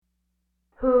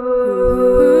Who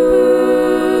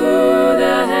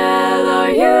the hell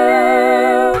are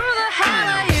you? Who the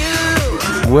hell are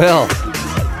you? Well,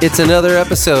 it's another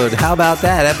episode. How about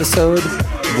that? Episode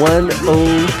 10.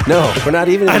 No, we're not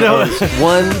even in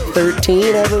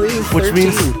 113, I believe. Which 13.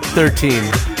 means 13.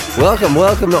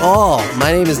 Welcome to all.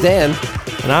 My name is Dan.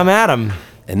 And I'm Adam.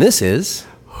 And this is...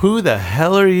 Who the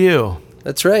hell are you?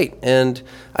 That's right. And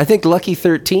I think lucky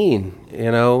 13. You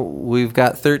know, we've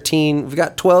got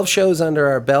 12 shows under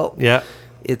our belt. Yeah.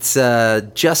 It's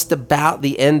just about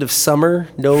the end of summer.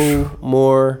 No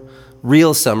more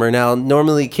real summer. Now,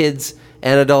 normally kids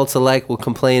and adults alike will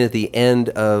complain at the end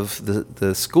of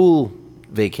the school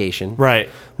vacation. Right.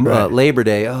 Labor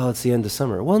Day. Oh, it's the end of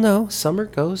summer. Well, no. Summer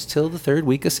goes till the third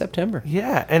week of September.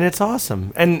 Yeah, and it's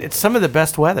awesome. And it's some of the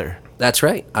best weather. That's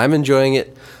right. I'm enjoying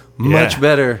it much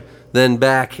better than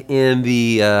back in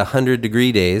the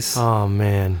 100-degree days. Oh,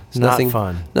 man. It's not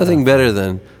fun. Nothing better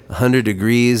than 100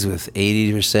 degrees with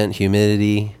 80%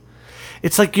 humidity.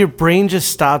 It's like your brain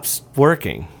just stops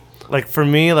working. Like, for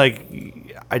me,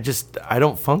 like, I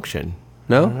don't function.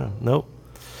 No? I don't know. Nope.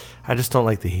 I just don't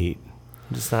like the heat.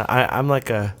 I'm like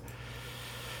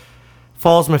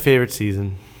fall's my favorite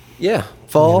season. Yeah.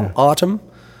 Fall, autumn,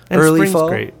 and early spring's fall.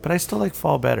 Great, but I still like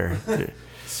fall better.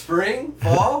 Spring,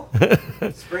 fall,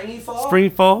 springy fall.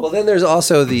 Spring, fall. Well, then there's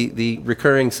also the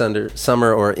recurring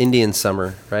summer or Indian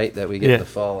summer, right? That we get in the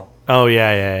fall. Oh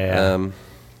yeah.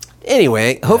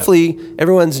 Anyway, hopefully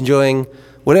everyone's enjoying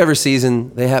whatever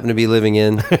season they happen to be living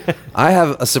in. I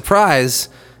have a surprise.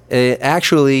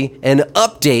 Actually, a new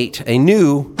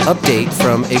update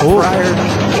from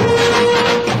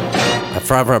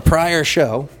a prior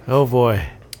show. Oh boy.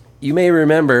 You may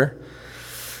remember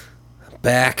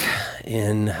back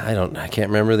in, I can't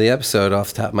remember the episode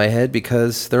off the top of my head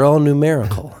because they're all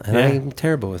numerical and I'm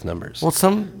terrible with numbers. Well,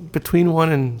 some between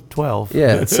 1 and 12.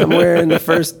 Yeah, somewhere in the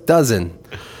first dozen.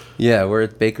 Yeah, we're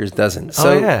at Baker's dozen.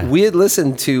 So we had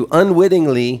listened to,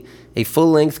 unwittingly, a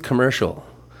full-length commercial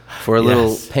for a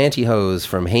little pantyhose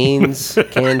from Hanes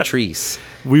Cantrice.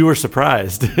 We were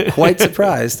surprised. Quite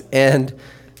surprised. And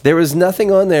there was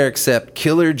nothing on there except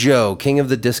Killer Joe, King of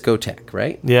the Discotheque,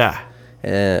 right? Yeah.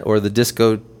 Or the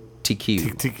Disco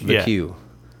TQ. The Q.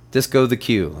 Disco the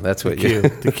Q. That's what you...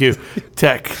 The Q.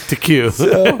 Tech to Q.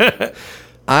 So,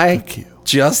 I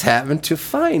just happened to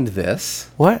find this.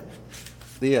 What?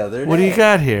 The other day. What do you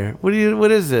got here? What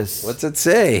is this? What's it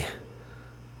say?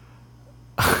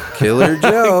 Killer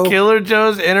Joe. Killer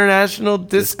Joe's International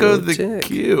Disco the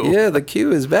Q. Yeah, the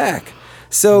Q is back.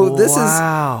 So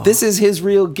this is his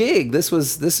real gig. This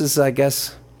is I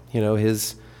guess,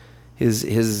 his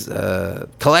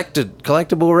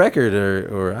collectible record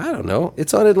or I don't know.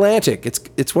 It's on Atlantic.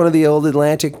 It's one of the old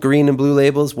Atlantic green and blue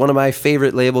labels, one of my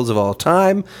favorite labels of all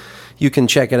time. You can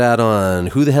check it out on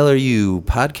Who the Hell Are You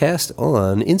podcast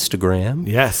on Instagram.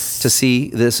 Yes. To see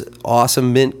this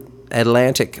awesome mint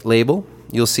Atlantic label.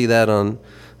 You'll see that on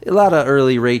a lot of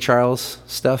early Ray Charles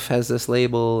stuff has this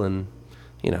label, and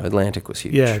Atlantic was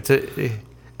huge. Yeah, it's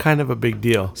kind of a big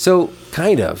deal. So,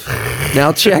 kind of. Now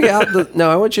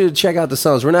I want you to check out the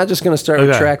songs. We're not just going to start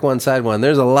with track one, side one.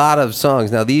 There's a lot of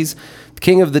songs. Now, these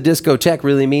King of the Discotheque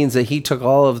really means that he took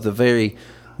all of the very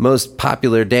most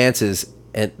popular dances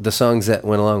and the songs that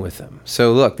went along with them.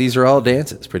 So, look, these are all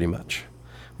dances, pretty much.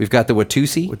 We've got the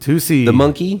Watusi, the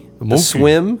monkey, the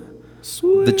swim,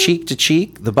 the cheek to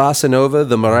cheek, the bossa nova,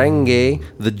 the merengue,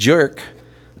 the jerk,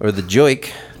 or the joik,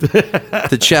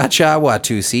 the cha-cha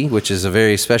Watusi, which is a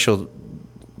very special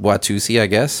Watusi, I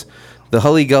guess, the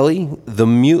hully gully, the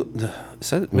mute.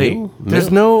 Is that mule?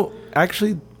 There's no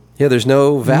actually. Yeah, there's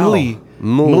no vowel.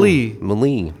 Millie.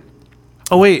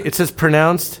 Oh wait, it says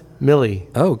pronounced Millie.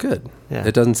 Oh, good. Yeah.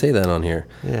 It doesn't say that on here.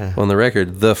 Yeah. On the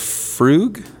record, the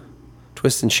frug,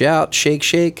 twist and shout, shake,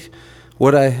 shake.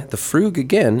 The frug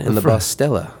again, and the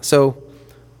Bostella. So,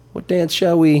 what dance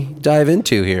shall we dive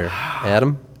into here,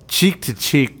 Adam? Cheek to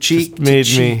cheek just made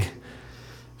me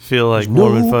feel like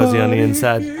warm and fuzzy on the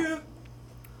inside.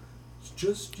 It's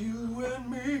just you and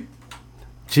me.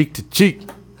 Cheek to cheek.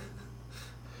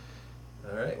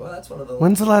 All right, well, that's one of the...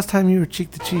 When's the last time you were cheek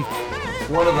to cheek?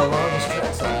 One of the longest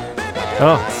tracks on here.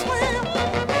 Oh,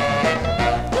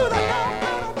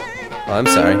 I'm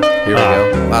sorry. Here we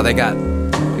go. Wow, they got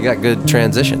good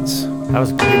transitions. that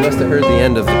was You good. must have heard the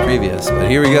end of the previous, but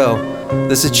here we go.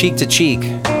 This is Cheek to Cheek.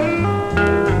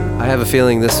 I have a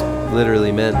feeling this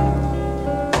literally meant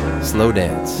slow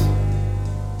dance.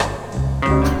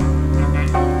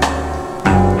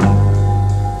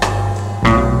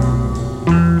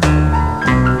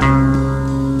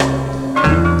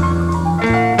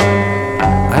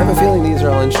 I have a feeling these are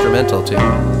all instrumental too.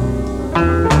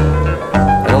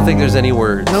 I don't think think there's any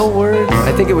words. No words.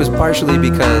 I think it was partially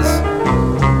because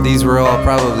these were all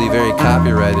probably very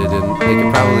copyrighted, and they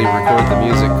could probably record the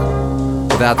music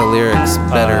without the lyrics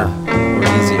better or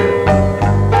easier.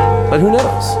 But who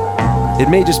knows? It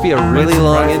may just be a really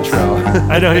long intro.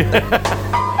 I know.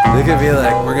 They could be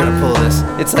like, we're gonna pull this.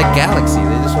 It's like Galaxy.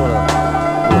 They just wanna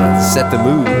set the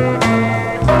mood.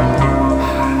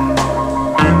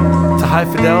 It's a high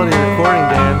fidelity recording,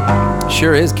 Dan.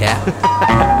 Sure is, cat.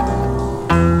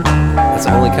 That's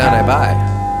the only kind I buy.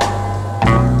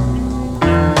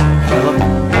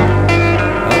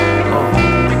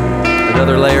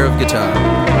 Another layer of guitar.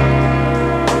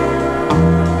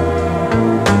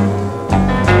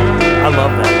 I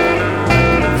love that.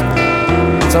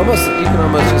 It's almost, you can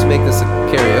almost just make this a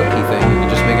karaoke thing. You can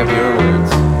just make up your own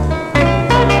words.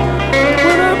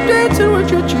 When I'm dancing with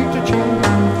you cheek to cheek.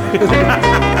 A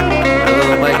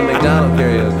little Michael McDonald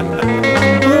karaoke.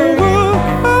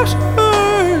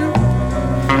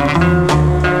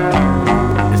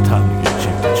 It's time to get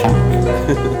cheek to cheek.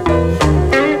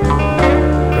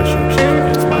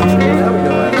 Now we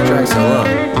know why this track's so long.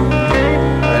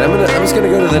 Alright, I'm just gonna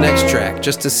go to the next track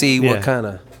just to see what kind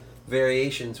of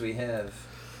variations we have.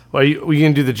 Well, are you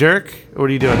gonna do the jerk, or what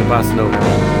are you doing, the bossa nova?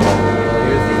 Well,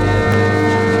 here's the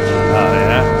end. Oh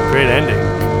yeah, great ending.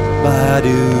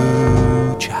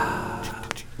 Ba-doo-cha.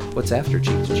 What's after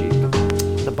cheek to cheek?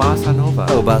 The bossa nova.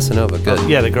 Oh, bossa nova, good.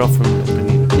 Yeah, the girl from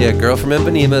Ipanema. Yeah, girl from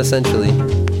Ipanema, essentially.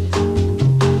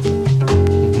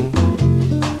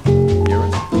 You're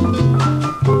right.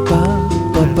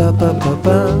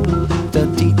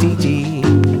 Da-dee-dee-dee.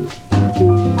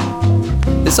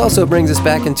 This also brings us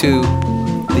back into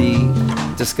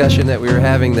the discussion that we were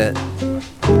having that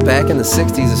back in the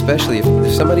 60s especially, if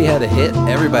somebody had a hit,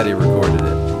 everybody recorded it.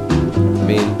 I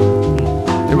mean,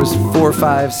 there was 4,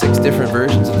 5, 6 different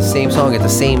versions of the same song at the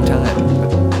same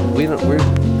time. We don't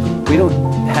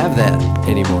have that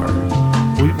anymore.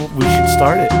 We should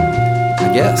start it.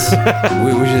 I guess.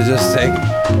 we should just take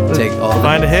all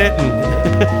Find a hit and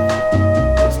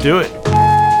let's do it.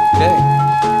 Okay.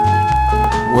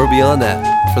 We're beyond that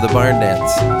for the barn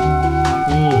dance.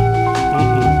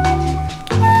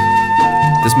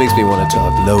 This makes me want to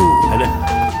talk low. I know.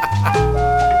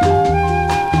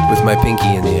 With my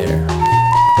pinky in the air.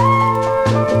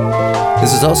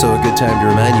 This is also a good time to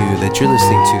remind you that you're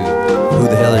listening to Who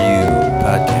the Hell Are You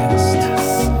podcast.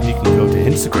 Yes. You can go to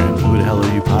Instagram, Who the Hell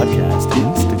Are You podcast.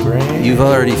 Instagram. You've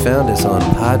already found us on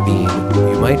Podbean.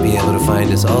 You might be able to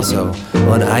find us also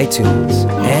on iTunes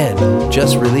and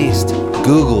just released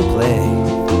Google Play.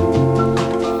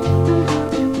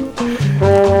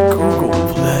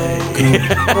 Google Play.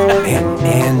 And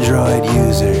Android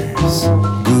users,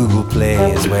 Google Play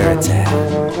is where it's at.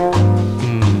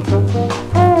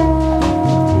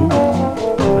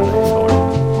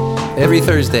 Every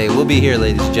Thursday, we'll be here,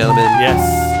 ladies and gentlemen.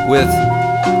 Yes. With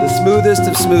the smoothest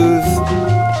of smooth.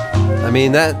 I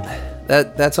mean,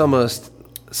 that's almost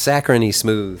saccharine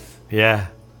smooth. Yeah.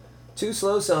 2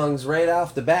 slow songs right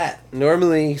off the bat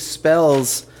normally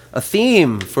spells a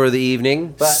theme for the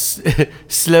evening, but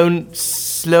Slow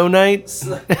night.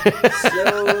 slow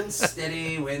and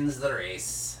steady wins the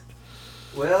race.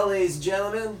 Well, ladies and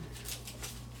gentlemen,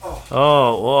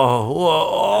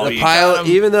 Whoa. the pile,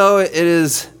 even though it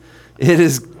is.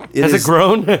 Has it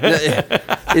grown?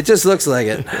 It just looks like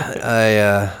it.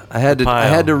 I had to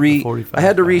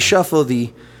reshuffle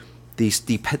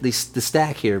the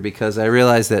stack here because I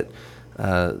realized that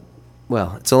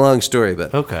well, it's a long story,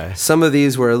 but Okay. some of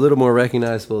these were a little more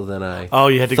recognizable than I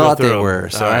You had to go thought through they them. were.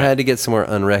 So All I right. had to get some more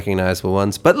unrecognizable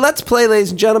ones. But let's play,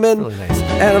 ladies and gentlemen. Really nice.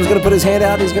 Adam's going to put his hand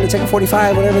out. He's going to take a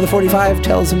 45, whenever the 45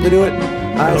 tells him to do it.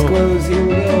 Eyes closed. Here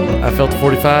we go. I felt the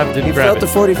 45. Didn't He grab felt it. the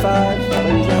 45.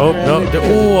 Oh no!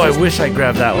 I wish I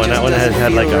grabbed that one. Just That one doesn't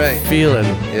had like feel a right. feeling.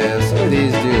 Yeah, some of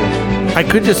these do. I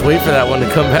could just wait for that one to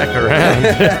come back around.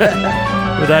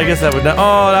 But I guess that would not.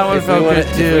 Oh, that one If we felt want good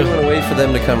to too. wait for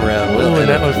them to come around, we'll Oh, hit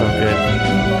that it. one felt good.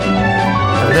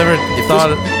 I've never thought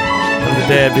of the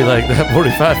day I'd be like, that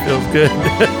 45 feels good.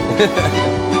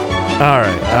 All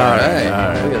right. All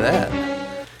right. Look at that.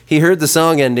 He heard the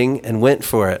song ending and went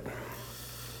for it.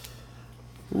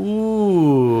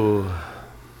 Ooh.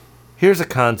 Here's a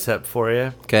concept for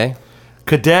you. Okay.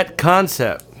 Cadet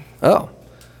concept. Oh.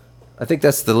 I think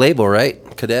that's the label, right?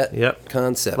 Cadet Yep.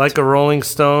 Concept. Like a Rolling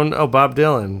Stone. Oh, Bob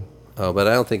Dylan. Oh, but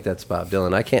I don't think that's Bob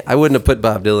Dylan. I wouldn't have put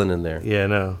Bob Dylan in there. Yeah,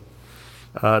 no.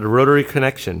 The Rotary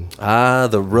Connection. Ah,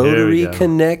 the Rotary go.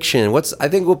 Connection. I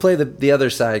think we'll play the other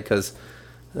side because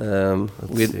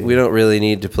we see. don't really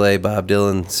need to play Bob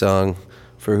Dylan's song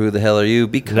for Who the Hell Are You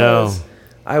because No.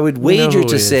 I would We know wager who to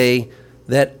he is. say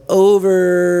that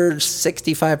over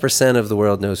 65% of the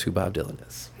world knows who Bob Dylan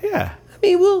is. Yeah. I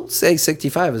mean, we'll say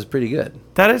 65 is pretty good.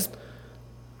 That's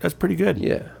pretty good.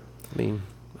 Yeah. I mean,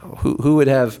 who would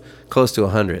have close to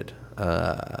 100?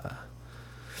 The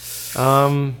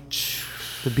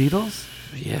Beatles?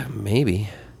 Yeah, maybe.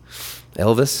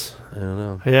 Elvis? I don't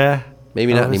know. Yeah.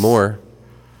 Maybe not anymore.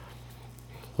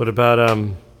 What about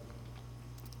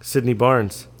Sydney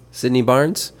Barnes? Sydney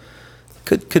Barnes?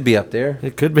 Could be up there.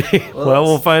 It could be. Well,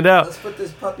 we'll find out. Let's put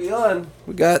this puppy on.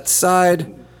 We got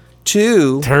side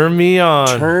 2. Turn Me On.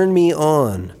 Turn Me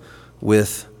On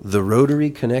with the Rotary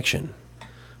Connection.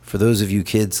 For those of you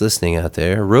kids listening out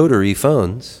there, rotary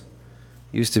phones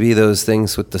used to be those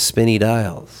things with the spinny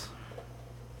dials.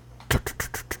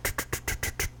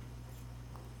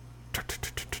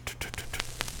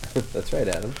 That's right,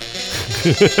 Adam.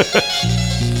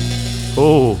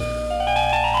 Oh.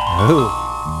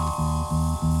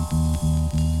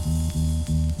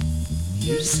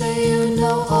 You say you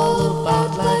know all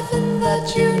about life and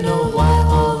that you know why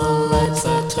all the lights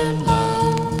are turned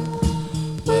on.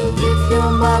 Well, if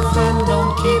you're my friend,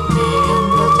 don't keep me in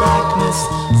the darkness,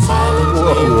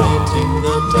 silently waiting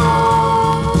the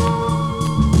dawn.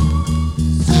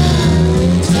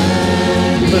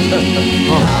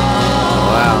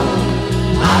 Wow.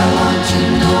 I want to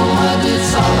know what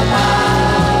it's all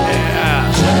about.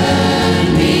 Yeah. Turn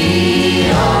me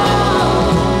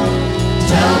on.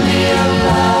 Tell me your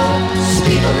love,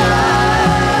 speak aloud.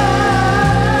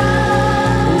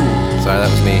 Sorry, that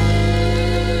was me.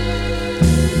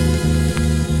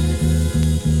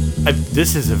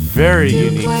 This is a very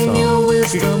unique Claim your song.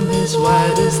 wisdom is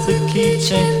wide as the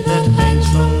keychain that hangs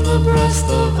from the breast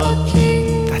of a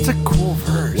king. That's a cool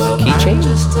verse. Well, Keychain? I'm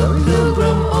just a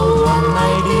pilgrim, a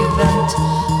one-night event,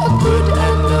 a good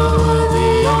and a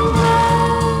worthy young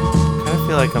man. I kind of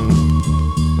feel like I'm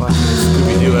watching a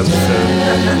Scooby-Doo episode.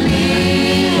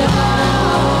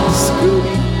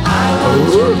 Scooby. I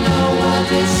want to know what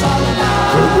it's all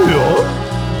about. Turn me on.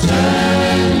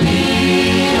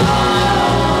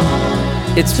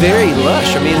 It's very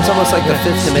lush. I mean, it's almost like the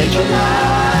fifth dimension,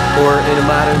 or in a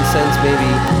modern sense, maybe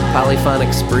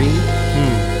polyphonic spree.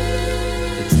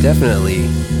 It's definitely.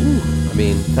 I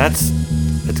mean, That's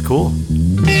cool.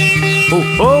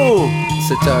 Oh,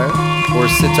 sitar or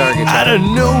sitar guitar. out of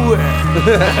nowhere.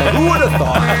 Who would have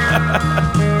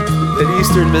thought that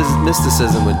Eastern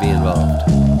mysticism would be involved?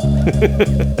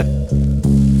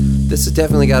 This has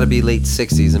definitely got to be late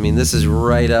 60s. I mean, this is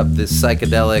right up this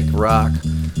psychedelic rock,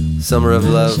 summer of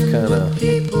love kind of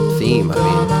theme. I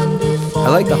mean, I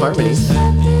like the harmonies,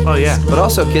 Oh yeah. but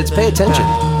also, kids, pay attention.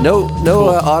 No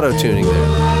auto tuning there.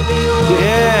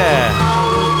 Yeah.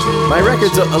 My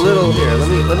record's a little here.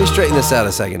 Let me straighten this out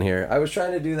a second here. I was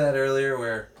trying to do that earlier,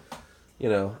 where,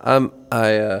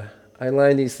 I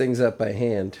line these things up by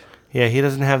hand. Yeah, he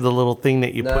doesn't have the little thing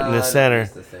that you put in the center.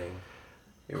 That's the thing.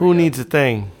 Here we Who go. needs a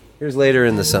thing? Here's later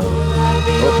in the song.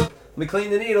 Oh, let me clean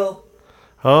the needle.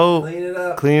 Oh, Clean it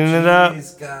up. cleaning it up.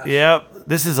 Jeez, gosh. Yep.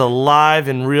 This is a live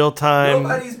in real time.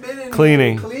 Nobody's been in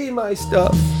cleaning. here to clean my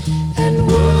stuff. And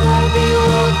would I be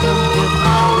welcome if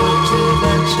I were to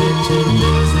venture to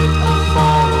visit a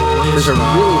faraway There's a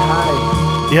really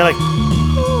high. Yeah, like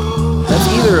That's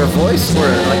either a voice or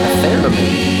like a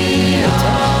theremin.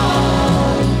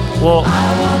 well, I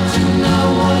want to know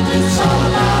what it's all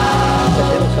about. But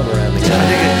it'll come around again.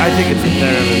 I think it's a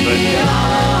theremin, but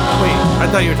wait, I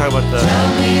thought you were talking about the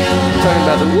I'm talking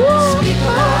about the woo in the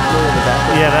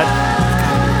background. yeah that.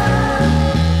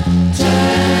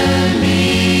 Turn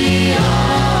me on.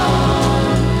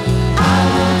 I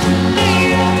want to know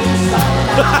what it's all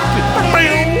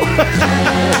about.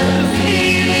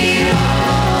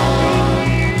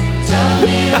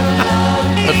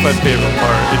 That's my favorite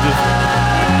part. It just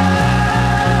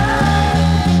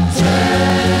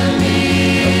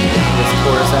This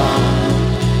chorus out.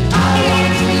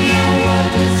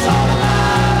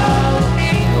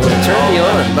 Turn Me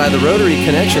On by the Rotary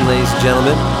Connection, ladies and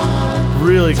gentlemen.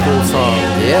 really cool song.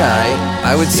 Yeah,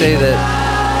 I would say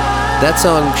that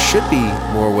song should be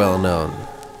more well known.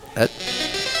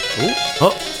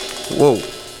 Oh, Whoa.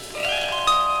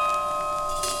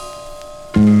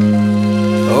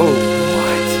 Oh,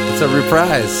 what? It's a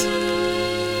reprise.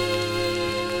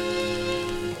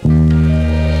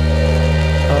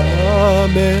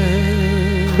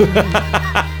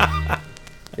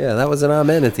 Yeah, that was an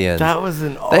amen at the end. that was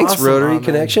an Thanks, awesome Rotary amen.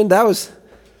 Connection. That was,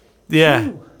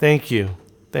 Yeah, thank you.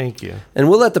 and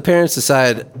we'll let the parents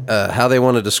decide how they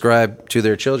want to describe to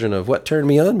their children of what "turn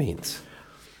me on" means.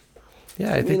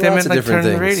 Yeah, I think they meant like turn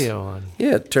the radio on.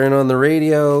 Yeah, turn on the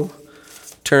radio,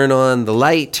 turn on the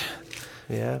light.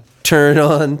 Yeah. turn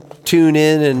on, tune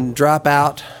in, and drop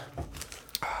out.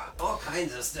 All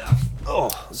kinds of stuff. Oh,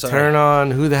 sorry. Turn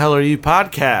on Who the Hell Are You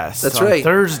podcast. That's on right.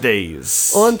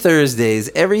 Thursdays. On Thursdays.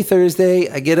 Every Thursday,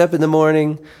 I get up in the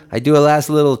morning, I do a last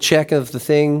little check of the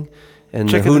thing, and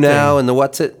Check the of who the now thing. and the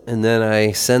what's it, and then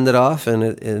I send it off,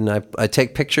 and I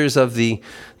take pictures of the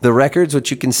records,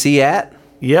 which you can see at.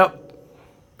 Yep.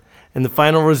 And the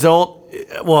final result,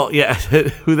 well, yeah,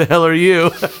 Who the Hell Are You?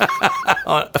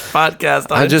 On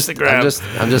podcast on Instagram.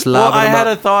 I'm just Well, lobbing I them had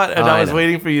up. a thought, and Oh, I was know.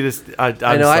 waiting for you to. I know.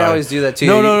 sorry. I always do that too.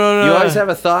 No. You always have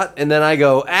a thought, and then I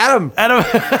go, Adam, Adam,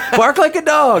 bark like a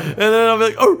dog, and then I'll be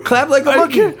like, oh, clap like a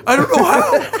monkey. I don't know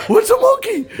how. What's a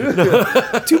monkey?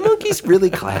 Do monkeys really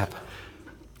clap?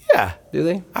 Yeah. Do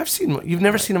they? I've seen. You've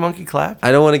never seen a monkey clap?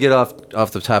 I don't want to get off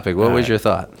the topic. What was right. your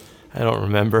thought? I don't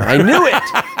remember. I knew it.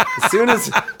 As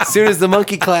soon as the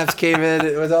monkey claps came in,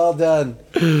 it was all done.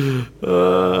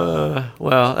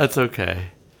 Well, that's okay.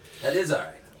 That is all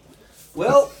right.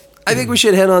 Well, I think we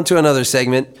should head on to another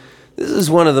segment. This is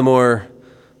one of the more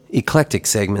eclectic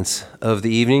segments of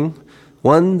the evening,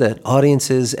 one that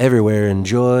audiences everywhere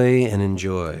enjoy.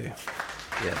 Yes.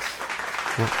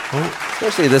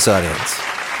 Especially this audience.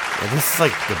 Yeah, this is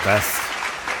like the best.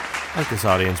 I like this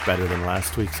audience better than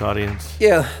last week's audience.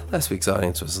 Yeah, last week's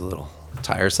audience was a little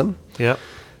tiresome. Yep.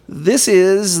 This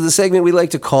is the segment we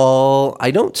like to call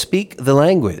I Don't Speak the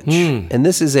Language. And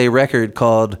this is a record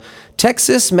called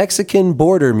Texas-Mexican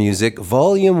Border Music,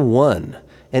 Volume 1.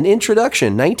 An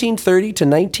introduction, 1930 to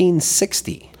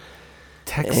 1960.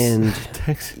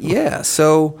 Texas. Yeah,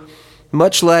 so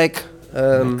much like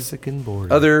Mexican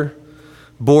border. other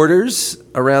borders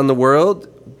around the world,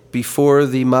 before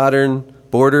the modern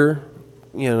border,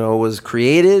 was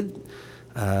created,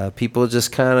 people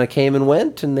just kind of came and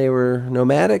went, and they were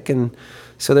nomadic, and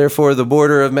so therefore the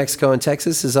border of Mexico and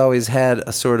Texas has always had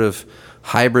a sort of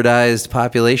hybridized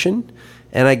population.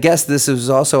 And I guess this is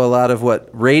also a lot of what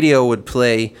radio would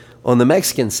play on the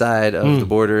Mexican side of the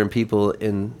border, and people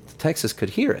in Texas could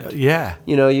hear it. Yeah.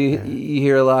 You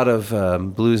hear a lot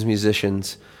of blues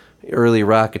musicians, early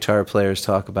rock guitar players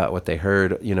talk about what they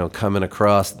heard, coming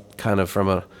across kind of from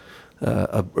a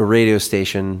radio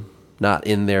station not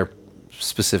in their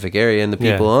specific area, and the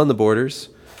people on the borders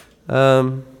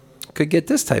could get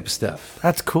this type of stuff.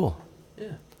 That's cool.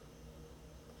 Yeah.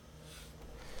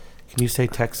 Can you say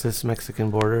Texas-Mexican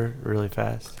border really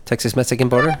fast? Texas-Mexican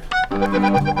border?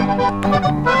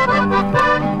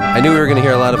 I knew we were going to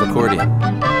hear a lot of accordion.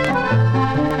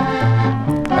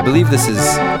 I believe this is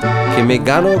Que me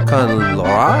gano con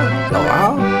Laura?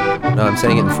 No, I'm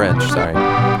saying it in French, sorry.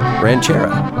 Ranchera.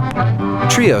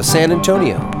 Trio San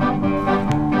Antonio.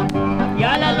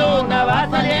 Ya la luna va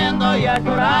saliendo y es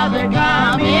hora de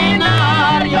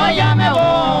caminar, yo ya me voy.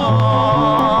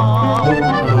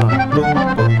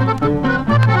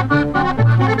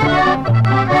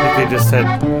 I think they just said,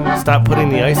 stop putting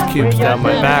the ice cubes down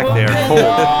my back. They are cold.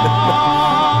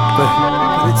 But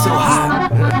it's so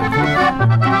hot.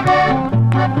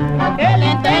 El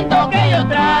intento que yo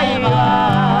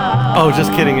traiga. Oh,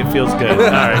 just kidding. It feels good. All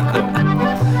right, cool.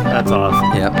 That's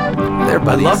awesome. Yep. They're I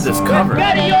buddies. love this cover.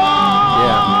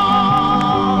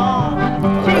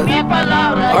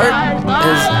 Art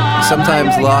is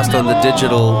sometimes lost on the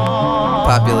digital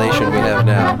population we have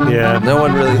now. Yeah. No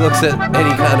one really looks at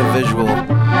any kind of visual,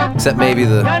 except maybe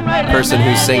the person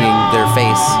who's singing their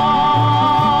face.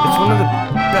 It's one of the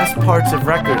best parts of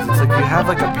records. It's like you have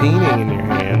like a painting in your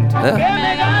hand.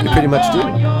 Yeah, you pretty much do.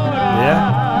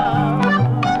 Yeah.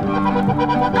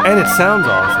 And it sounds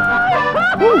awesome.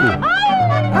 Woo.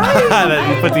 That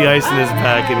you put the ice in his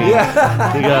pack and he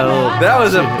got a little. That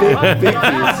was a big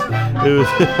piece. It was.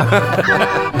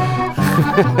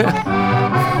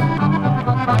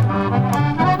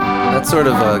 That's sort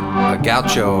of a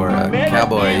gaucho or a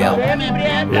cowboy yell.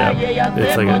 Yeah,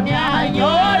 it's like a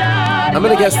I'm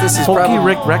gonna guess this is Folky probably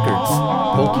Rick Records.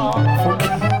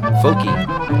 Folky.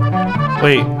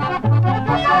 Wait.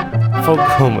 Folk.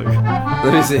 Oh my god.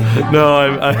 Let me see. No,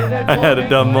 I had a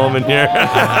dumb moment here.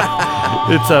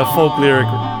 It's Folk Lyric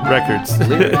Records.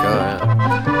 Lyric, oh,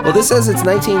 yeah. Well, this says it's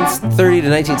 1930 to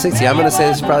 1960. I'm gonna say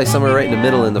this is probably somewhere right in the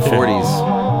middle in the 40s.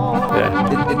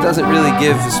 Yeah. It doesn't really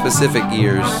give specific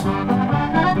years,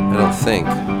 I don't think.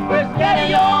 But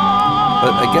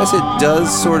I guess it does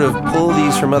sort of pull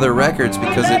these from other records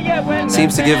because it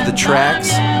seems to give the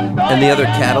tracks and the other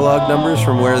catalog numbers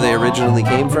from where they originally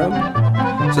came from.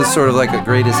 So it's sort of like a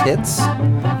greatest hits.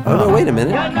 Oh no, wait a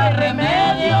minute.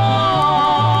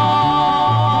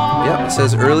 Yep, it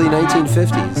says early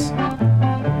 1950s.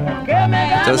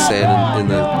 It does say it in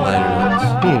the liner notes.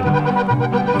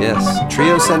 Yes,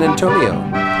 Trio San Antonio.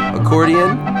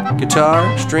 Accordion,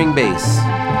 guitar, string bass.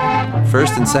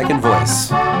 First and second voice.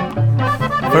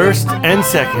 First and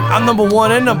second. I'm number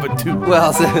 1 and number 2.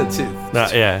 Well,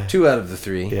 two out of the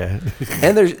 3. Yeah.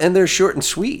 and they're short and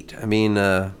sweet. I mean,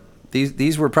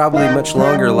 these were probably much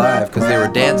longer live because they were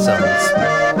dance songs.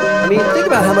 I mean, think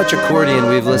about how much accordion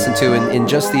we've listened to in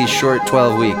just these short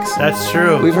 12 weeks. That's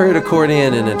true. We've heard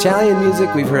accordion in Italian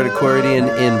music. We've heard accordion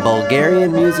in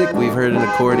Bulgarian music. We've heard an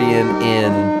accordion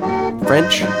in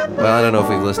French. Well, I don't know if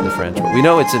we've listened to French, but we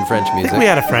know it's in French music. I think we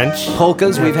had a French.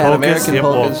 Polkas. We've had American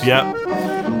polkas. Yep.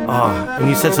 Oh, and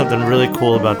you said something really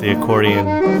cool about the accordion.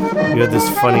 You had this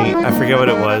funny, I forget what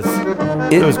it was.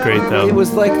 It was great, though. It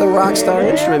was like the rock star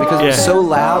instrument because it was so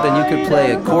loud and you could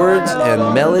play chords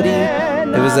and melody.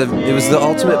 It was the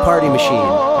ultimate party machine.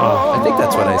 Oh. I think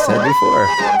that's what I said before.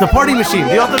 The party machine.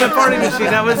 The ultimate party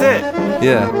machine. That was it.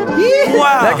 Yeah.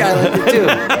 Wow. That guy liked it, too.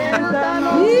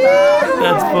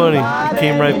 That's funny. It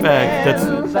came right back. That's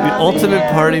the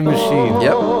ultimate party machine.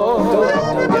 Yep.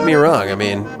 Don't get me wrong. I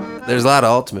mean, there's a lot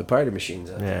of ultimate party machines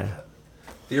out there. Yeah.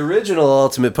 The original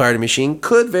ultimate party machine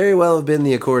could very well have been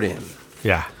the accordion.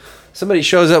 Yeah. Somebody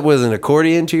shows up with an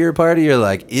accordion to your party, you're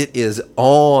like, it is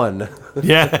on.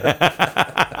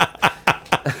 Yeah.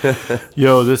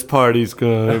 Yo, this party's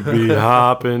gonna be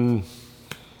hopping.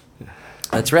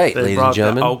 That's right, ladies and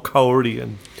gentlemen. The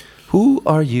accordion. Who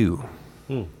are you?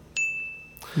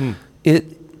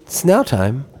 It's now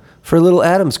time for a little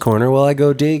Adam's Corner while I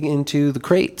go dig into the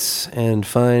crates and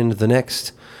find the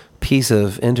next piece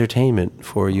of entertainment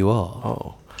for you all.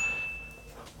 Oh.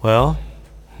 Well,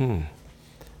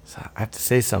 So I have to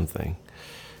say something.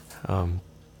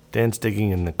 Dan's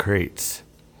digging in the crates.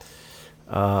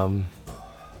 Do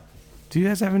you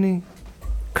guys have any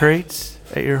crates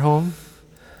at your home?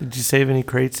 Did you save any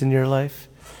crates in your life?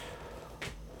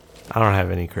 I don't have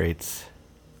any crates.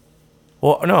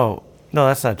 Well, no,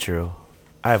 that's not true.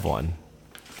 I have one.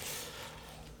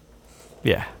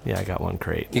 Yeah, I got one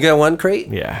crate. You got one crate?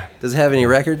 Yeah. Does it have any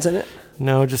records in it?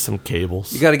 No, just some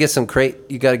cables. You got to get some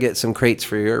crates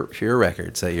for your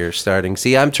records that you're starting.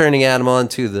 See, I'm turning Adam on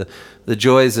to the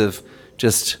joys of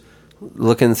just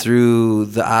looking through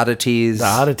the oddities. The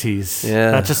oddities.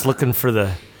 Yeah. Not just looking for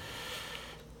the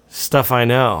stuff I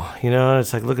know.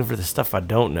 It's like looking for the stuff I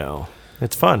don't know.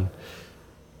 It's fun.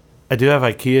 I do have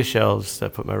IKEA shelves that I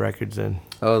put my records in.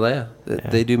 Oh, yeah.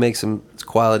 They do make some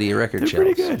quality record shelves. They're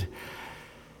pretty good.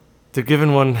 They're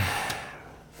giving one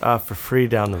for free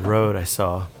down the road, I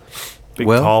saw. Big,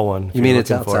 tall one. You mean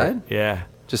it's outside? Yeah.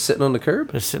 Just sitting on the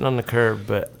curb? Just sitting on the curb,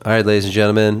 but... All right, ladies and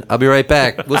gentlemen. I'll be right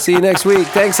back. We'll see you next week.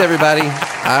 Thanks, everybody.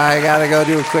 I got to go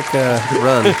do a quick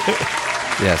run.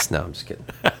 Yes, no, I'm just kidding.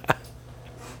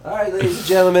 All right, ladies and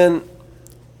gentlemen.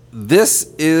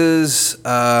 This is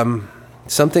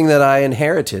something that I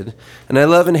inherited. And I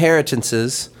love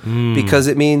inheritances because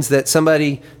it means that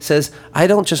somebody says, I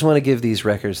don't just want to give these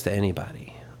records to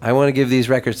anybody. I want to give these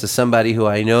records to somebody who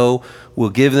I know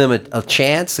will give them a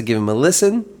chance to give them a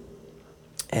listen.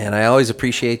 And I always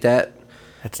appreciate that.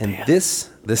 That's and Dan. this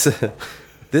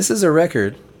is a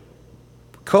record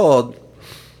called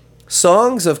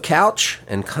Songs of Couch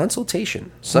and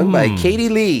Consultation, sung by Katie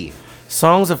Lee.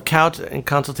 Songs of Couch and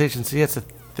Consultation. See, it's a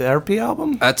therapy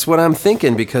album? That's what I'm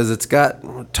thinking because it's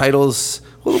got titles.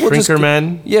 Shrinker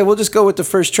Man? Yeah, we'll just go with the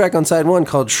first track on side one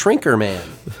called Shrinker Man.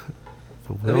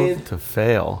 The will to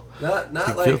fail. Not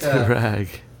the like guilty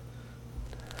rag.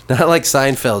 Not like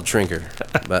Seinfeld Shrinker,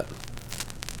 but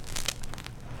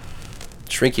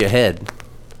shrink your head.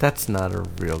 That's not a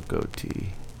real goatee.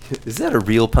 Is that a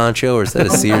real poncho or is that a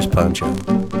Sears poncho?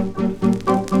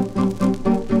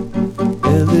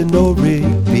 Eleanor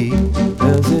Rigby,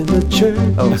 as in the church.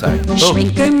 Oh, sorry.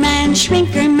 Shrinker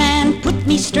man, put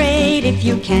me straight if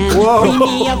you can. Whoa. Free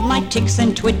me of my tics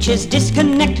and twitches,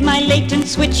 disconnect my latent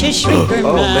switches, Shrinker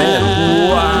Oh, man.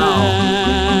 Wow.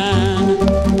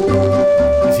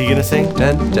 Is he going to sing?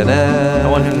 Dun, dun, dun. I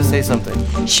want him to say something.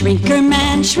 Shrinker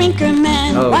man,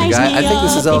 Oh, rise guy, me I think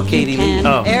this is up all if Katie you Lee. can.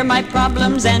 Oh. Air my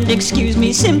problems and excuse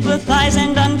me, sympathize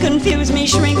and unconfuse me,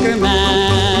 Shrinker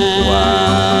man.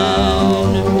 Wow.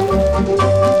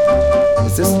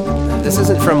 This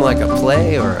isn't from like a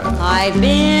play or a... I've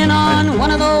been on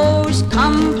one of those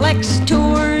complex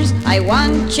tours. I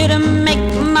want you to make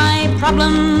my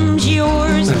problems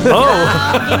yours. Oh.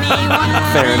 Now give me one of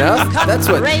Fair them enough. That's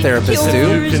what cupcake therapists do.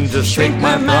 cures. You can just take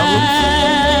my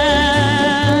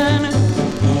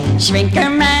Shrinker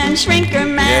man, Shrinker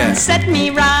man, Yeah. set me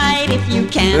right if you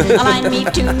can. Align me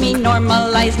to me,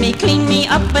 normalize me, clean me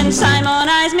up and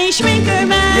simonize me, Shrinker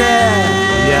man.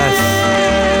 Yes.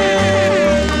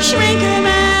 Shrinker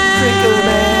man.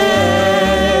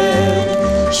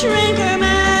 Shrinker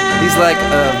man. He's like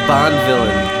a Bond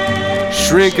villain.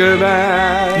 Shrink her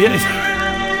back.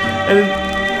 Yeah. And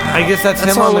I guess that's That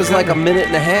him song on the was like a cover. minute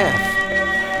and a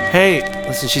half. Hey,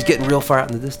 Listen, she's getting real far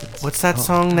out in the distance. what's that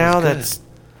song now good. that's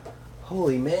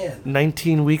Holy man.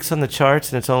 19 weeks on the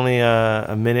charts and it's only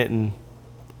a minute and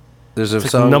There's a it's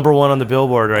like song. number one on the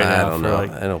Billboard right now. I don't for know.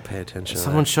 like- I don't pay attention. to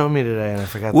someone that. showed me today and I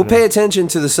forgot. We'll the pay name. attention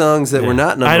to the songs that were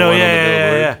not number I know, one yeah, on the yeah,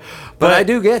 Billboard. yeah. But I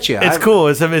do get you. It's cool.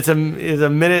 It's a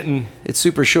minute and It's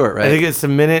super short, right? I think it's a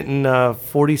minute and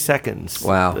 40 seconds.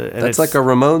 Wow. And That's like a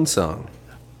Ramon song.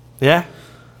 Yeah.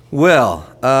 Well,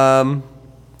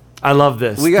 I love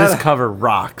this. We gotta- This cover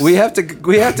rocks. we have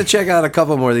to check out a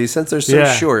couple more of these since they're so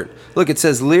Yeah. short. Look, it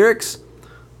says lyrics,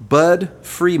 Bud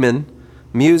Freeman,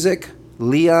 music,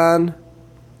 Leon.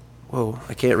 Whoa,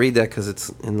 I can't read that because it's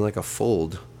in like a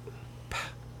fold.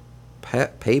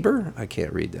 Paper? I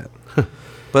can't read that.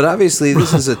 But obviously,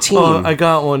 this is a team. Oh, I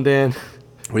got one, Dan.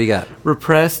 What do you got?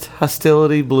 Repressed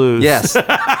Hostility Blues. Yes.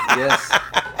 Yes.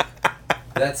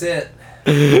 That's it.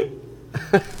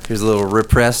 Here's a little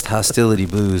Repressed Hostility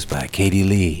Blues by Katie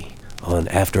Lee on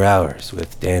After Hours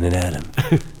with Dan and Adam.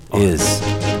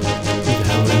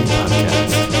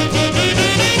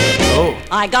 Oh.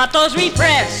 I got those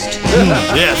repressed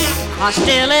Yes.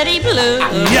 hostility blues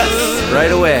Yes.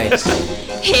 Right away.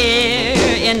 here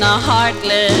in the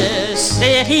heartless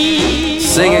city.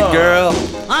 Sing it, girl.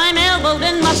 I'm elbowed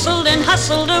and muscled and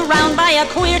hustled around by a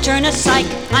queer turn of psych.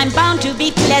 I'm bound to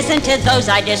be pleasant to those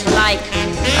I dislike.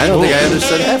 I don't think I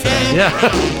understood half of that.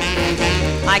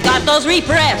 Yeah. I got those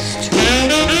repressed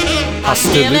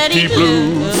Hostility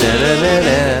Blues.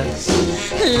 Da-da-da-da.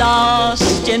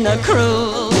 lost in the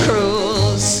cruel,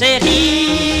 cruel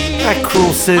city. That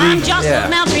cruel city. I'm jostled, Yeah.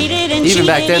 maltreated, and Even cheated,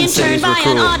 back then, and cities turned were by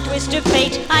cruel. an odd twist of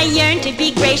fate. I yearn to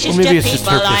be gracious Well, maybe to it's just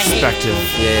people her I hate. perspective.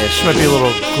 Yeah, She might be a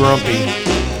little grumpy.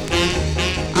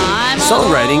 I'm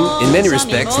Songwriting, in many alone,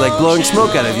 respects, some like blowing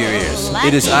smoke out of your ears.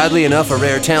 It is oddly enough a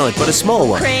rare talent, but a small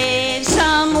one. crave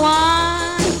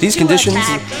someone These to conditions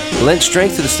attack. lend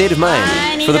strength to the state of mind.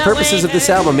 For the purposes of this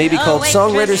album may be called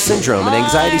songwriter's syndrome, an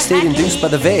anxiety state induced by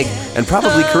the vague and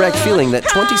probably correct feeling that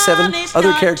 27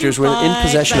 other characters were in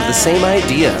possession of the same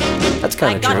idea. That's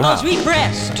kind of I true. got those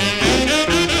repressed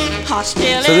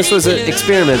hostility So this was an blues.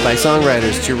 experiment by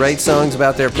songwriters to write songs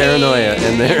about their paranoia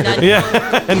and their... Yeah.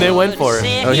 And they went for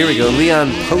it. Oh, here we go.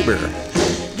 Leon Pober.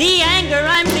 The anger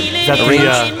I'm feeling that the,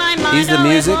 in my mind. he's the Oh, if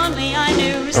music, only I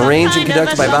knew some arranged and kind of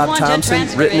conducted a by Bob someone to Thompson,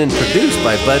 transfer written and it. produced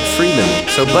by Bud Freeman.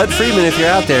 So Bud Freeman, if you're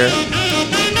out there,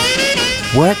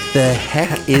 what the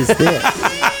heck is this?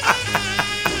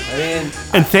 I mean,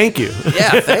 And thank you.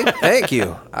 yeah, thank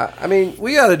you. I mean,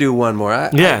 we got to do one more.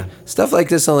 Yeah. Stuff like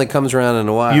this only comes around in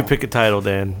a while. You pick a title,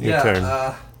 Dan. Your turn.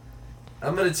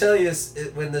 I'm going to tell you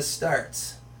when this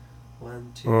starts.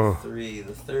 1, 2, Oh. 3,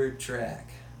 the third track.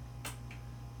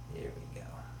 Here we go.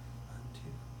 1, 2,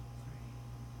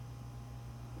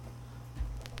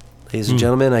 3. Ladies and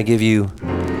gentlemen, I give you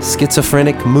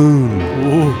Schizophrenic Moon.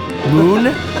 Ooh.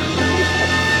 Moon?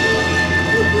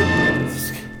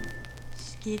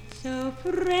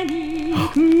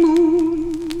 Schizophrenic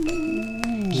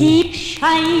moon, keep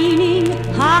shining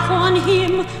half on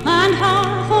him and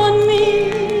half on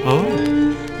me. Oh.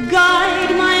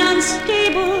 Guide my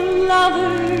unstable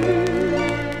lover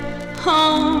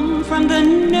home from the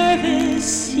nervous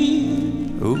sea.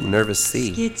 Ooh, Nervous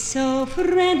Sea.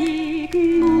 Schizophrenic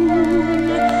moon,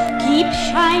 keep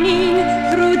shining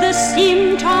through the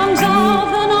symptoms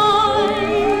of the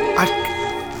night.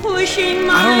 Pushing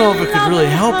my I don't know if it could really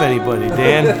help lover anybody,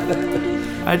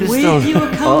 Dan. I just with don't. your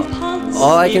compulsive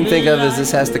All I can think of is this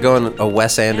has to go in a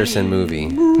Wes Anderson movie.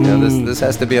 You know, this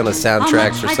has to be on the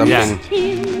soundtrack for something.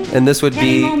 Yeah. And this would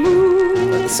be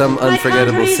some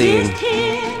unforgettable scene.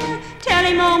 Tell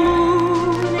him, oh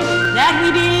moon, that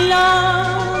we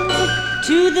belong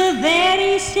to the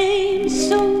very same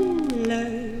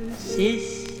solar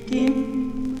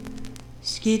system.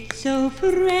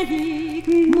 Schizophrenic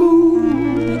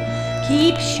moon,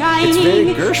 keep shining. It's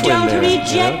very Gershwin Don't there, you know,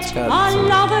 reject it's got our some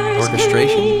lovers'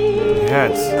 orchestration. plea. Yeah,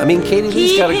 it's, I mean, Katie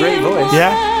Lee's got a great voice.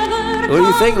 Yeah. What do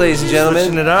you think, ladies and gentlemen?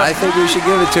 Switching it up. I think we should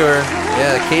give it to her.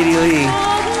 Yeah, Katie Lee.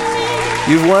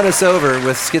 You've won us over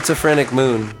with Schizophrenic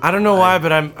Moon. I don't know why,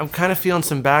 but I'm kind of feeling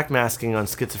some backmasking on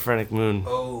Schizophrenic Moon.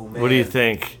 Oh, man. What do you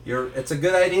think? It's a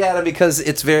good idea, Adam, because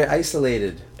it's very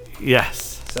isolated.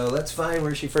 Yes. So let's find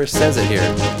where she first says it here.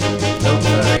 Oh,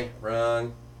 sorry.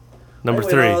 Wrong. Number I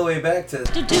went 3. all the way back to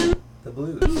the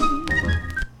blues.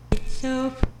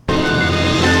 So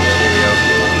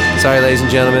Sorry, ladies and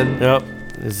gentlemen. Yep.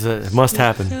 It must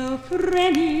happen.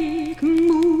 schizophrenic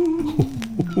moon.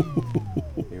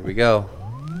 Here we go.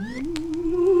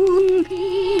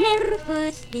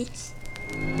 Nervous hits.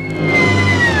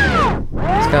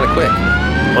 It's kind of quick.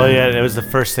 Oh yeah, it was the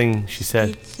first thing she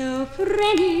said.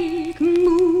 Schizophrenic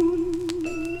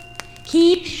moon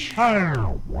keeps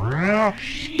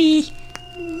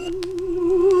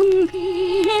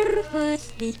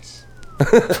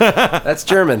That's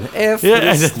German.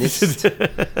 Yeah.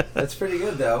 That's pretty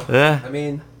good, though. Yeah. I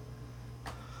mean,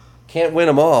 can't win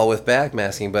them all with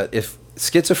backmasking, but if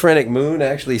Schizophrenic Moon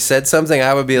actually said something,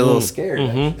 I would be a little scared,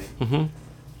 actually.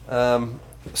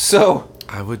 So,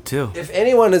 I would too. if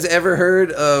anyone has ever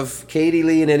heard of Katie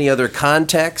Lee in any other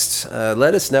context,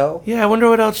 let us know. Yeah, I wonder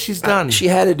what else she's done. She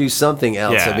had to do something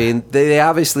else. Yeah. I mean, they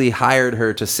obviously hired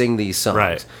her to sing these songs.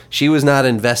 Right. She was not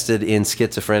invested in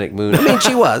Schizophrenic Moon. I mean,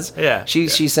 she was. Yeah. She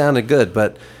sounded good,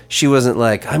 but she wasn't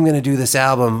like, I'm going to do this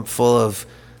album full of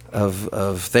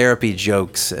therapy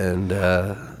jokes and,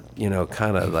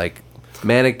 kind of like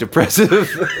manic depressive.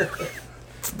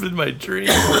 It's been my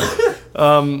dream.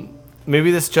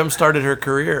 Maybe this jump-started her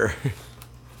career.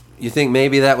 You think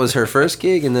maybe that was her first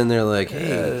gig, and then they're like,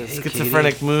 hey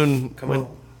Schizophrenic Katie, Moon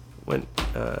went.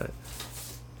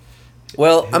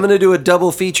 Well, I'm going to do a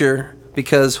double feature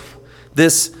because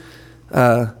this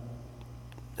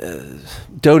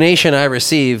donation I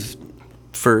received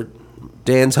for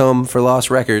Dan's Home for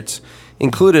Lost Records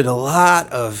included a lot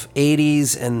of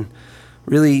 80s and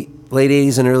really late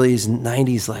 80s and early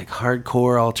 90s like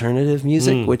hardcore alternative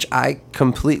music, which I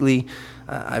completely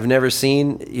I've never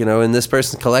seen. In this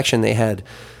person's collection they had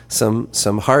some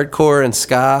hardcore and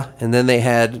ska, and then they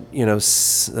had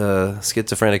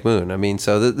Schizophrenic Moon. I mean,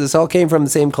 so this all came from the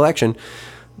same collection.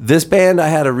 This band I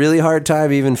had a really hard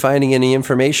time even finding any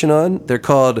information on. They're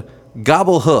called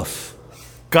Gobble Hoof.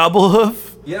 Gobble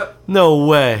Hoof? Yep. No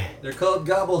way. They're called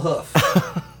Gobble Hoof.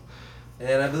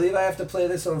 And I believe I have to play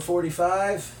this on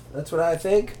 45. That's what I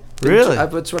think. Really?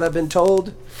 That's what I've been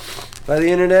told by the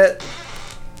internet.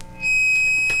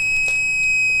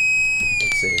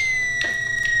 Let's see.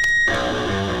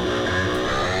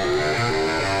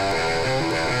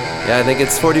 Yeah, I think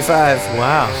it's 45.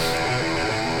 Wow.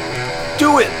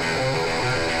 Do it!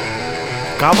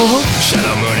 Gobble Hoof?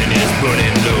 Shadow burning is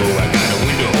burning low. I got a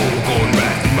window going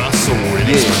right through my soul. And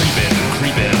it's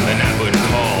creeping, the neighborhood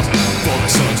calls. For the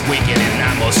sun's waking and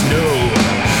I must know.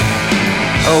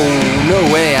 Oh, no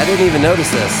way. I didn't even notice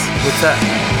this. What's that?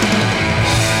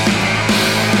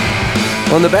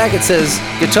 On the back it says,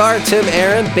 guitar, Tim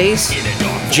Aaron, bass,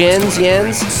 Jens,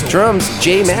 drums,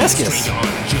 Jay Mascis.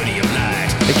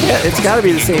 It's got to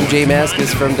be the same Jay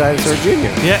Mascis from Dinosaur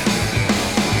Jr. Yeah.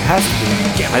 Has to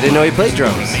be. I didn't know he played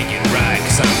drums.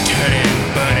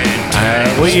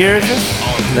 What year is this?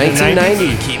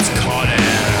 1990.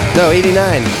 No,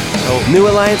 89. New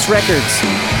Alliance Records.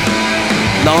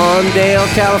 Lawndale,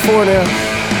 California.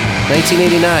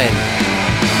 1989.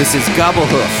 This is Gobble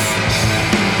Hoof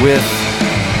with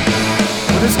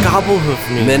What does Gobble Hoof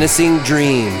mean? Menacing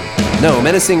Dream. No,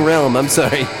 Menacing Realm. I'm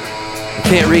sorry. I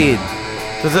can't read.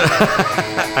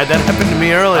 That happened to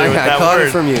me earlier with that caught word.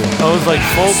 it from you. I was like,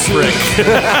 folk brick.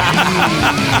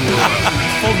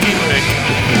 Folky brick.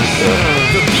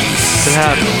 It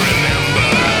happened.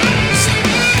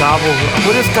 Gobble.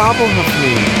 What does Gobble Hoof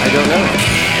mean? I don't know.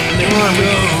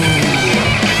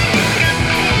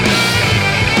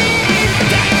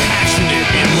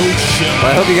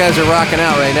 Well, I hope you guys are rocking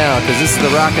out right now, because this is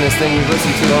the rockinest thing we've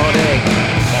listened to all day.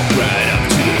 Right up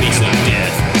to the face of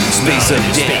death. Face of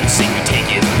death. Face and you take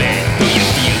his bed. Though you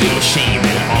feel a little shame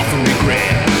and often regret.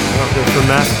 They're from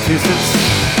Massachusetts.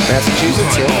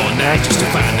 Massachusetts, Hard yeah. all night just to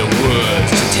find the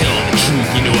words to tell the truth.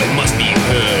 You know it must be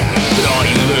heard, but all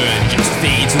you learn just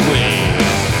fades away.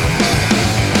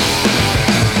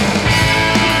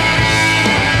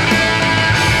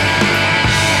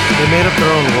 They made up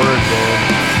their own word, man.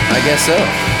 I guess so.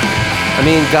 I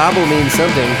mean, gobble means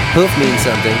something. Hoof means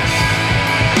something.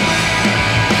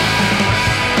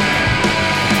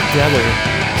 Together.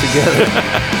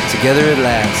 Together at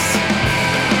last.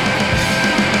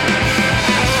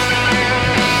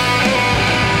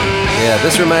 Yeah,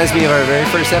 this reminds me of our very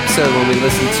first episode when we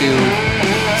listened to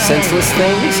Senseless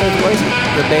Things, I think, was it?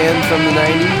 The band from the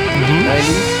 90s? Mm-hmm.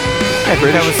 90s? Yeah,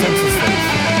 British. That was Senseless Things.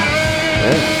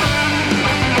 Yeah.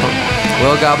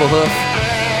 Well, Gobble Hoof,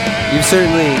 you've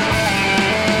certainly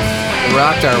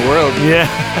rocked our world. Yeah.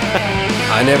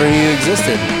 I never knew you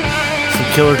existed. Some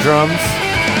killer drums.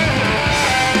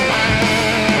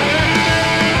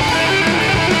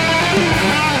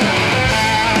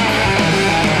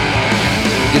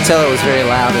 You could tell it was very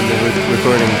loud in the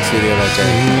recording studio back there.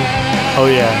 Mm-hmm. Oh,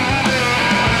 yeah.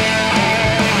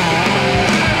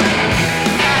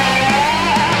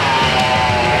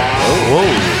 Oh, whoa.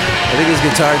 I think his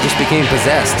guitar just became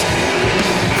possessed.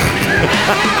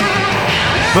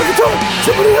 My guitar!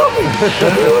 Somebody help me! I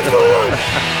don't know what's going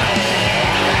on.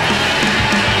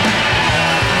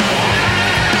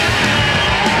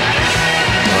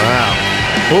 Wow.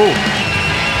 Oh.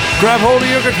 Grab hold of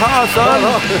your guitar, son.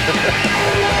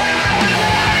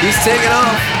 He's taking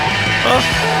off.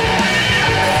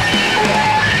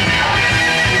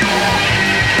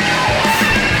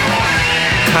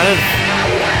 Kind of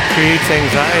creates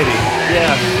anxiety.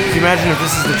 Yeah. Can you imagine if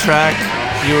this is the track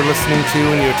you were listening to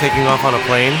when you were taking off on a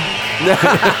plane?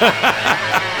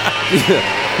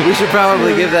 We should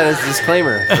probably give that as a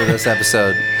disclaimer for this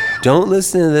episode. Don't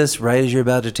listen to this right as you're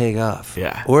about to take off.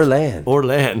 Yeah. Or land. Or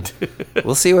land.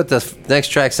 We'll see what the next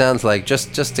track sounds like,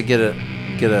 just to get a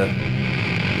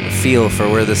feel for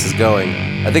where this is going.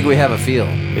 I think we have a feel.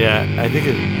 Yeah, I think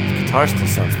the guitar still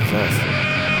sounds possessed.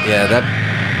 Yeah, that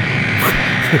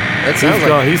sounds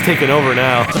like... He's taking over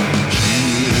now.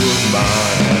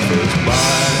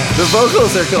 The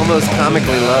vocals are almost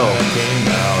comically low.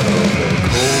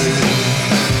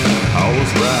 I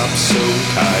was wrapped so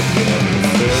tight and it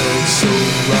felt so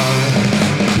right.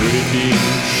 Could it be,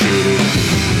 should it be,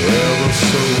 ever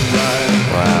so right?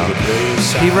 Wow.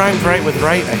 He rhymed right with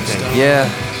right, I think. Yeah,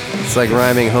 it's like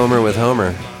rhyming Homer with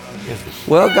Homer.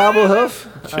 Well,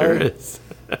 Gobblehoof, Sure is.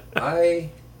 I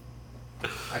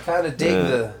kind of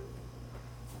dig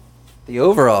the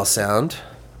overall sound.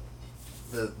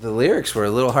 The lyrics were a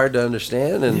little hard to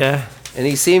understand, and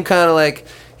he seemed kind of like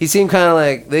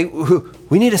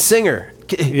we need a singer.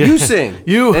 You sing.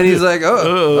 You. And he's like,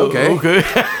 oh, okay.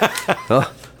 Well,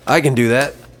 I can do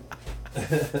that.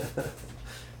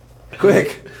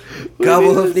 Quick,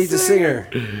 Gobblehoof needs a singer.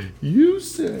 You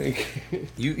sing.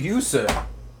 You sing.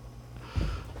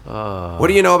 What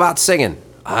do you know about singing?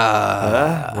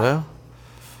 Well,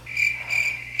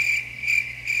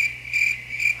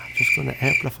 I'm just going to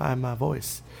amplify my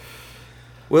voice.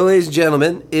 Well, ladies and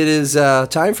gentlemen, it is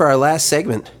time for our last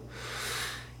segment.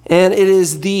 And it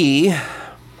is the...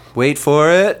 Wait for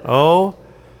it.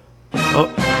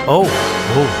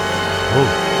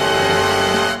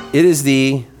 It is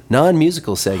the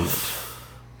non-musical segment.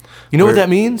 You know what that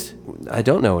means? I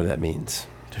don't know what that means.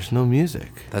 There's no music.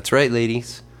 That's right,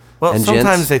 ladies. Well, and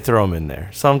sometimes gents. they throw them in there.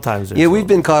 Sometimes Yeah, we've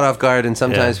been caught off guard, and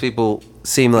sometimes people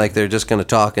seem like they're just going to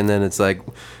talk, and then it's like,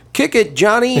 kick it,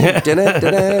 Johnny. Da-da,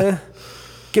 da-da.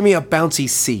 Give me a bouncy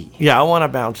C. Yeah, I want a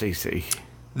bouncy C.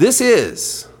 This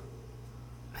is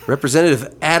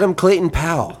Representative Adam Clayton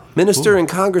Powell, minister and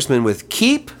congressman with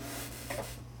Keep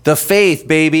the Faith,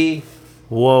 baby.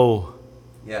 Whoa.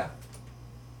 Yeah.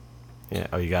 Yeah.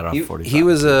 Oh, you got it off 45.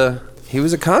 He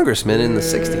was a congressman in the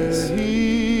 60s.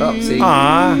 Oh, see?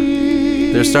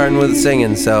 They're starting with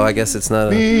singing, so I guess it's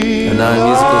not a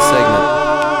non-musical segment.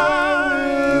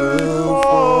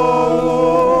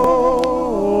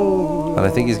 But I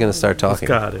think he's going to start talking.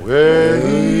 Got it.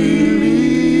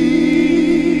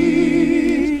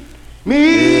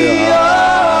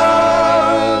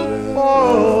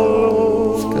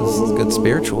 It's good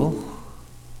spiritual.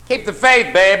 Keep the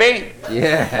faith, baby.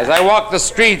 Yeah. As I walk the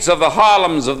streets of the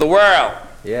Harlems of the world,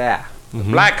 Yeah. the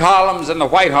black Harlems and the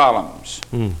white Harlems,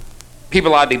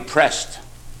 people are depressed.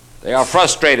 They are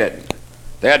frustrated.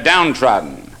 They are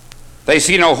downtrodden. They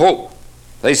see no hope.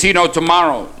 They see no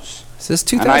tomorrows. Is this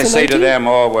And I 2019? say to them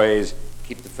always,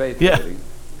 keep the faith, Yeah. baby.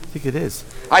 I think it is.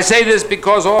 I say this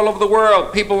because all over the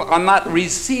world, people are not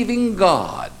receiving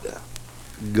God.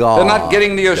 God. They're not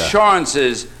getting the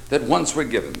assurances that once were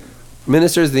given.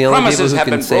 Ministers are the only people Promises who have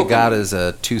can been say broken, God is a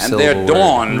and two-syllable their word.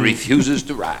 dawn refuses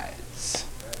to rise.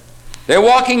 They're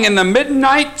walking in the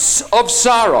midnights of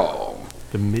sorrow,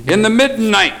 in the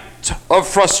midnight of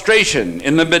frustration,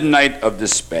 in the midnight of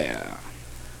despair.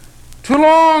 Too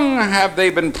long have they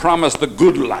been promised the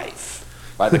good life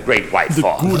by the great white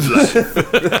father.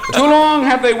 Too long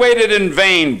have they waited in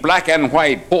vain, black and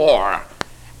white, poor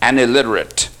and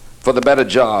illiterate, for the better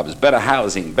jobs, better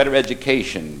housing, better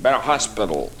education, better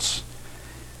hospitals.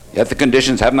 Yet the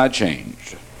conditions have not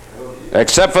changed.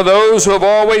 Except for those who have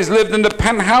always lived in the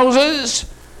penthouses,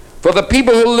 for the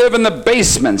people who live in the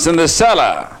basements, in the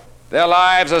cellar, their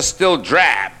lives are still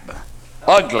drab,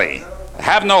 ugly,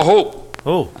 have no hope.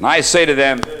 Oh. And I say to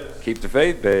them, keep the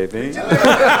faith, baby. Keep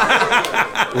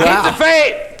the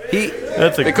faith.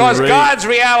 That's a Because great... God's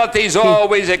realities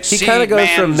always He exceed kind of goes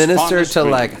man's from minister fondest to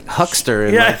dreams. like huckster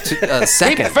in Yeah. like a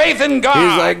second. Keep faith in God.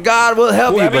 He's like, God will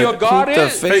help Whoever you, your but God keep the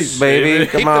is, faith, baby.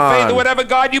 Keep Come the faith on. in whatever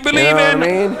God you believe You know in. what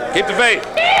I mean? Keep the faith.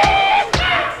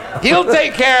 He'll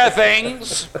take care of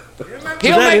things.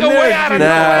 He'll that make in a way there? out of Nah,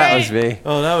 no that way. was me.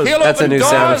 Oh, that was... He'll That's a open new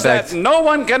sound doors effect. that no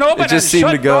one can open It just and seemed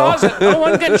shut to go. doors that no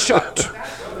one can shut.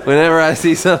 Whenever I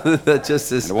see something that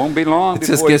just is, It won't be long it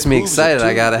just before gets he me proves it excited. to I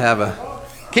you. gotta have a.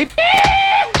 Keep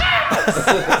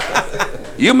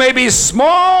You may be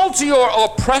small to your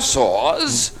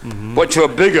oppressors, but you're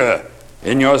bigger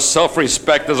in your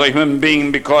self-respect as a human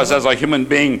being, because as a human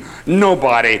being,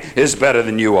 nobody is better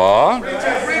than you are.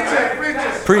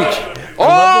 Preach.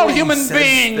 All human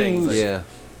beings, Yeah.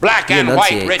 black and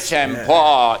white, rich and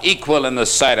poor, equal in the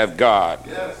sight of God.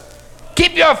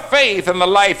 Keep your faith in the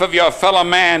life of your fellow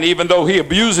man, even though he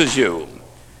abuses you.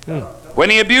 When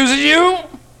he abuses you,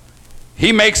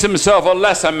 he makes himself a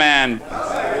lesser man.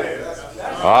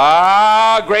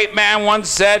 A great man once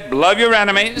said, love your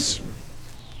enemies.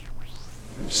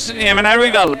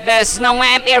 There's no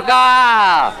way to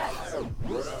go.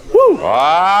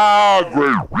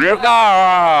 Great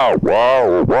God.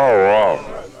 Wow.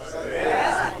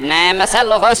 Nej, men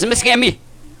selv of us miskemi.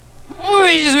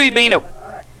 Which we be no.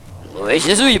 Which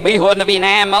is we be holding be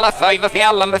name all five of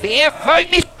y'all and the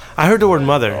five. I heard the word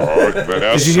mother.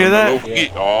 Did you hear that?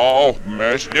 Oh,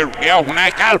 Mr.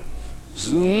 Michael.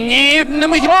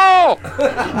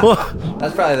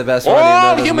 That's probably the best one.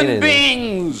 All human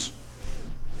beings.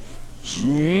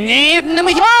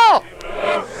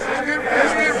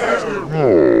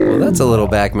 Well, that's a little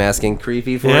backmasking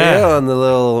creepy for you on the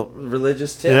little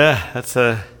religious tip. Yeah, that's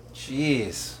a...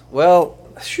 Jeez. Well,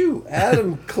 shoot,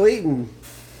 Adam Clayton.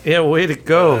 Yeah, way to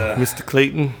go, Mr.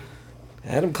 Clayton.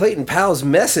 Adam Clayton Powell's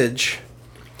message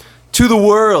to the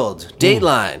world.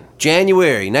 Dateline,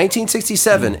 January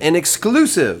 1967, an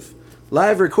exclusive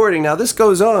live recording. Now, this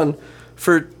goes on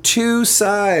for 2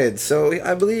 sides, so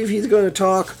I believe he's going to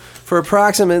talk for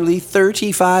approximately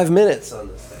 35 minutes on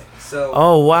this thing. So,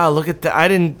 oh, wow, look at that. I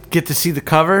didn't get to see the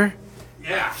cover.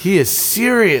 Yeah. He is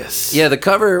serious. yeah, the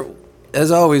cover,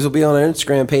 as always, will be on our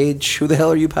Instagram page, Who the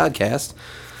Hell Are You Podcast.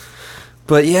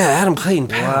 But yeah, Adam Clayton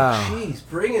Powell. Wow. Jeez,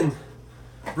 bringing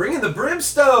the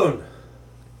brimstone.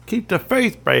 Keep the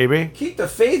faith, baby. Keep the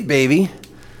faith, baby.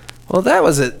 Well, that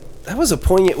was a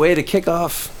poignant way to kick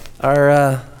off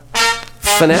our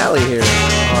finale here.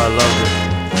 Oh, I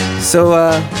loved it. So,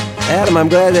 Adam, I'm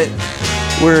glad that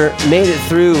we're made it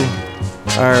through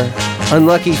our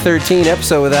unlucky 13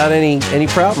 episode without any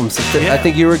problems. I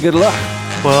think you were good luck.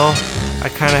 Well, I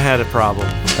kind of had a problem.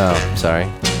 Oh, sorry.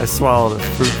 I swallowed a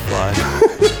fruit fly.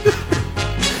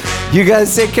 You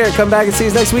guys take care. Come back and see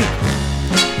us next week.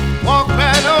 Walk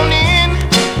right on in.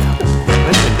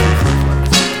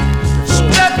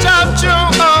 Stretch out your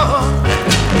arm.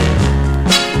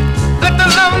 Let the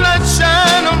love light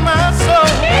shine on my soul.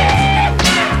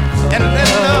 And let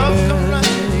love come right.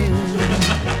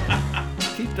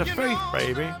 Keep the faith,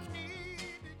 baby.